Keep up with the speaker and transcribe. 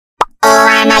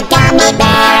gummy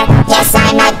bear. Yes,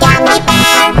 I'm a gummy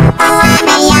bear. Oh, I'm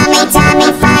a yummy,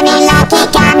 tummy, funny, lucky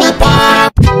gummy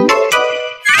bear.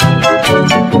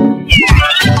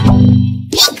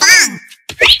 Pinkfong.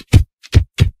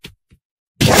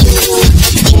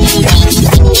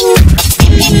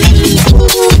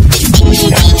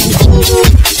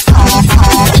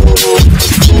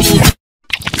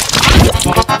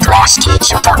 Klasky,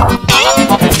 Csupo.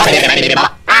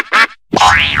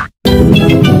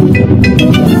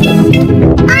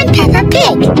 I'm Peppa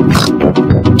Pig.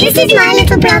 This is my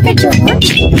little brother George.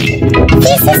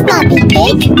 This is Mummy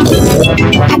Pig.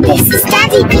 And this is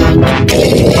Daddy Pig.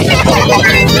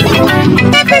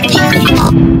 Peppa Pig.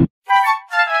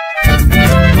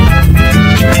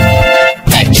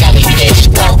 The jellyfish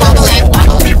go bubble and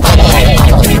bubble, bubble and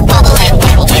bubble, bubble and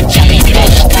bubble. The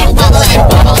jellyfish go bubble and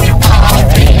bubble.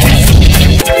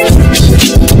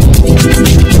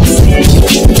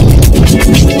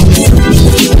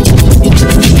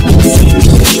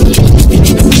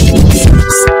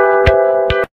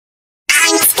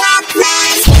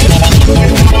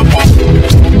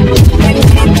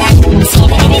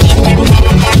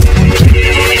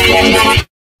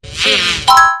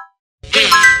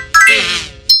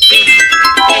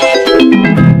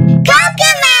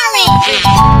 Cocomelon!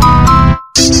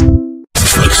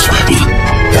 Volkswagen,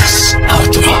 das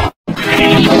Auto.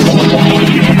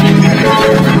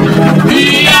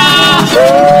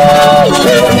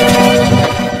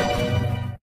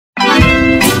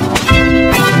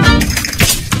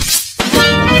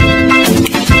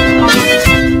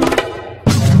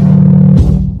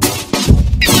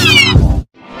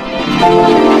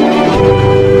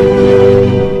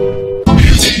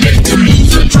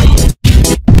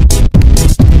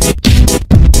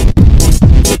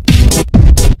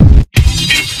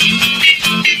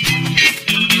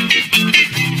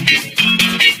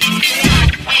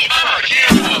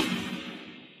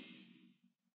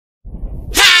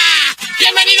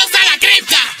 ¡Bienvenidos a la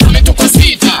cripta! Dame tu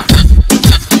cosita.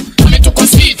 Dame tu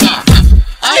cosita.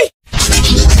 ¡Ay!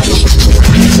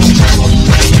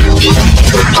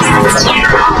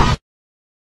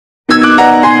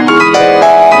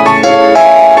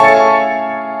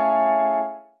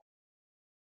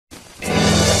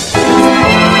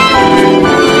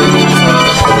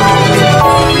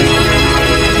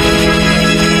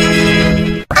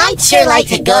 I'd sure like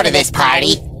to go to this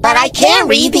party, but I can't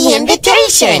read the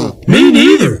invitation. Me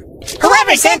neither.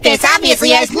 Whoever sent this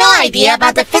obviously has no idea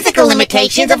about the physical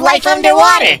limitations of life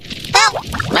underwater. Well,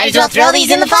 might as well throw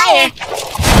these in the fire.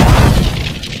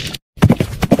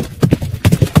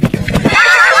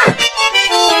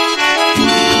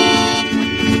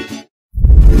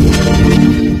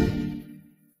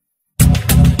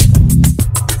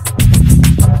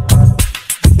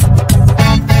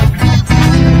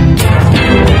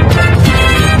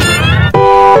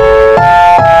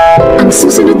 Ang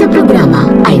susunod na programa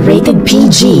ay rated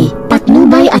PG.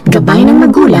 Patnubay at gabay ng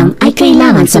magulang ay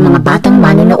kailangan sa mga batang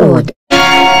manonood.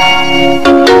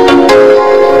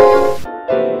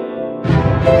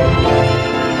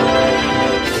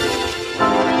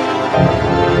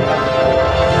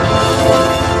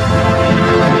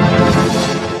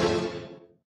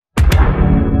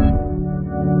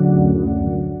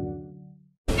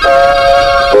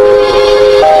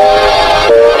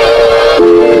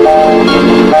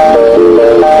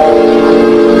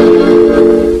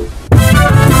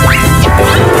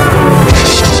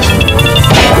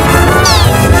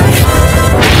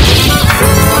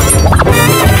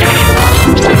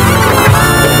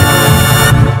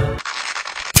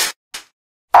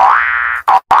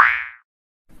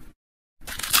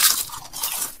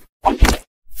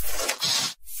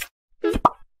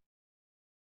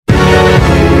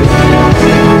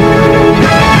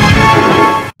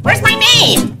 Where's my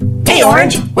name? Hey,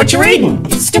 Orange, what you reading?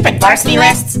 Stupid varsity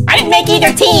lists. I didn't make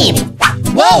either team.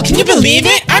 Whoa, can you believe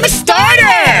it? I'm a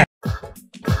starter!